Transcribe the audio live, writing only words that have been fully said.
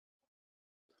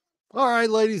All right,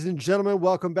 ladies and gentlemen,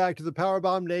 welcome back to the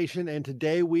Powerbomb Nation. And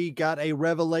today we got a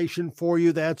revelation for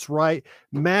you. That's right,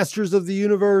 Masters of the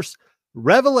Universe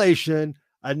Revelation,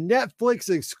 a Netflix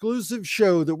exclusive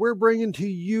show that we're bringing to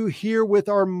you here with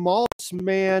our Moss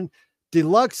Man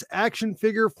deluxe action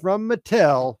figure from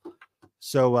Mattel.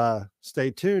 So stay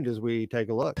tuned as we take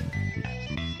a look.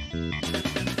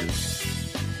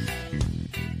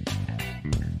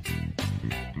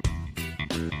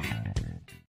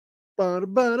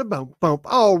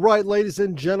 All right, ladies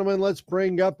and gentlemen, let's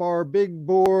bring up our big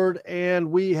board, and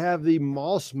we have the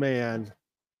Moss Man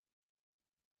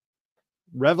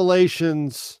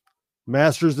Revelations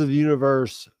Masters of the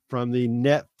Universe from the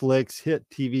Netflix hit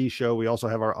TV show. We also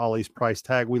have our Ollie's price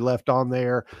tag we left on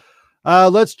there.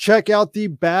 Let's check out the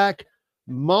back.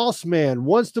 Moss Man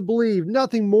wants to believe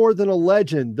nothing more than a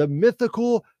legend. The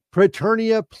mythical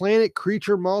Praeternia planet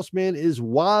creature Moss Man is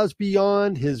wise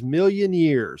beyond his million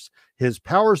years. His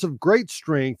powers of great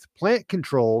strength, plant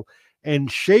control,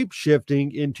 and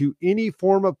shape-shifting into any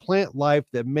form of plant life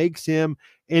that makes him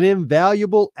an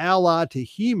invaluable ally to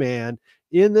He-Man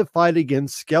in the fight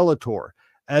against Skeletor.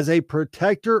 As a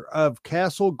protector of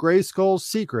Castle Grayskull's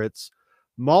secrets,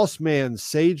 Moss Man's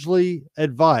sagely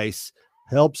advice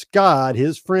helps guide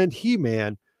his friend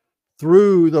He-Man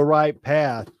through the right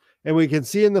path. And we can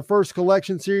see in the first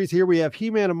collection series here, we have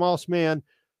He-Man and Moss Man,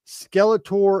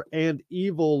 Skeletor, and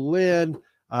Evil Lyn.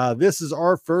 This is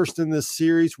our first in this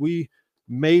series. We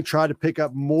may try to pick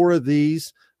up more of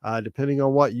these, depending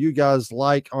on what you guys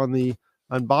like on the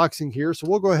unboxing here. So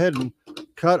we'll go ahead and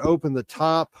cut open the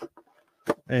top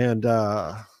and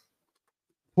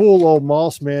pull old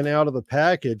Moss Man out of the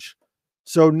package.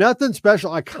 So nothing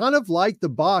special. I kind of like the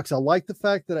box. I like the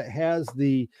fact that it has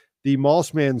the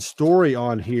Moss Man story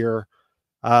on here.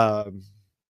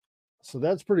 So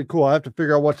that's pretty cool. I have to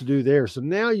figure out what to do there. So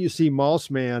now you see Moss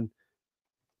Man.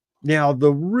 Now,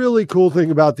 the really cool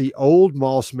thing about the old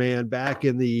Moss Man back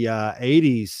in the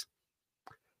 80s,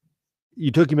 you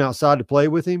took him outside to play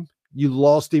with him. You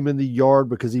lost him in the yard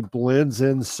because he blends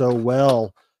in so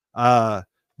well.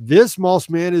 This Moss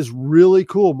Man is really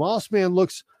cool. Moss Man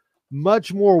looks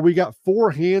much more. We got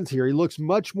 4 hands here. He looks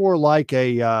much more like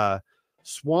a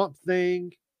Swamp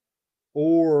Thing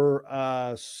or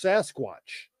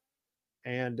Sasquatch,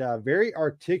 and very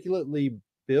articulately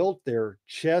built. Their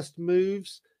chest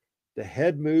moves, the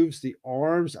head moves, the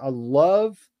arms. I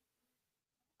love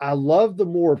the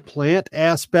more plant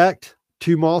aspect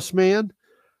to Moss Man.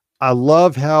 I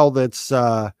love how that's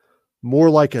more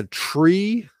like a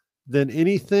tree than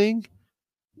anything.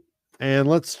 And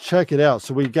let's check it out.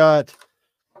 So we got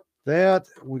that.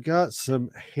 We got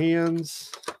some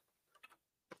hands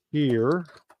here.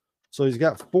 So he's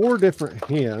got 4 different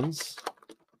hands.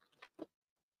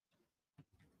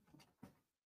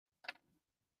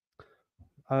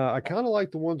 I kind of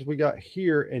like the ones we got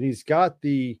here, and he's got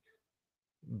the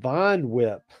Vine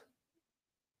Whip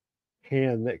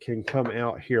hand that can come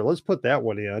out here. Let's put that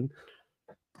one in.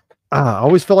 I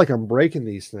always feel like I'm breaking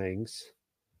these things.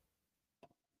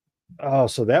 Oh,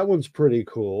 so that one's pretty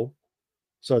cool.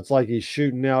 So it's like he's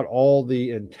shooting out all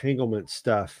the entanglement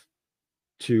stuff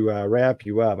to wrap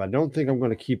you up. I don't think I'm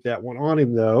going to keep that one on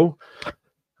him, though.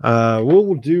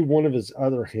 We'll do one of his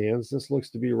other hands. This looks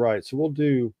to be right. So we'll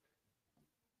do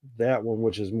that one,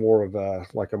 which is more of a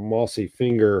like a mossy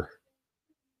finger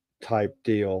type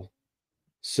deal.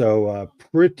 So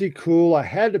pretty cool. I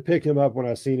had to pick him up when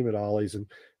I seen him at Ollie's, and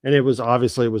it was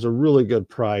obviously it was a really good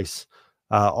price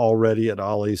already at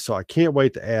Ollie's. So I can't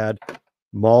wait to add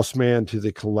Moss Man to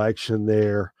the collection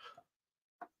there.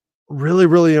 Really,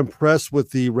 really impressed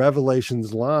with the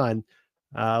Revelations line.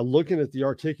 Looking at the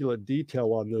articulate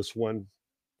detail on this one,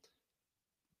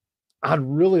 I'd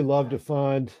really love to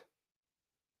find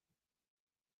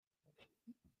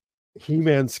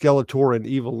He-Man, Skeletor, and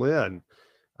Evil Lyn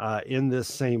in this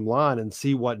same line and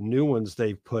see what new ones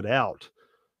they've put out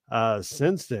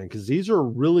since then, because these are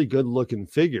really good looking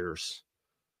figures.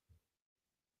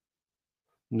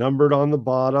 Numbered on the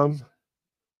bottom.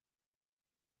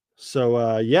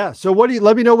 So yeah. So what do you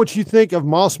let me know what you think of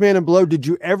Moss Man and Below? Did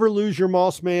you ever lose your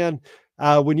Moss Man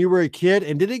when you were a kid?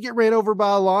 And did it get ran over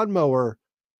by a lawnmower?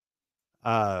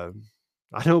 I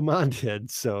know mine did.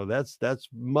 So that's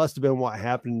must have been what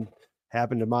happened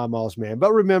to my Moss Man.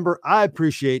 But remember, I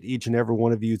appreciate each and every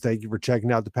one of you. Thank you for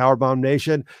checking out the Powerbomb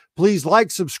Nation. Please like,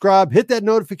 subscribe, hit that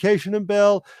notification and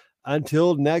bell.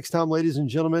 Until next time, ladies and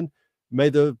gentlemen, may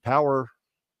the power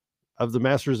of the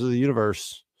Masters of the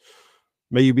Universe,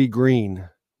 may you be green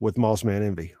with Moss Man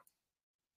envy.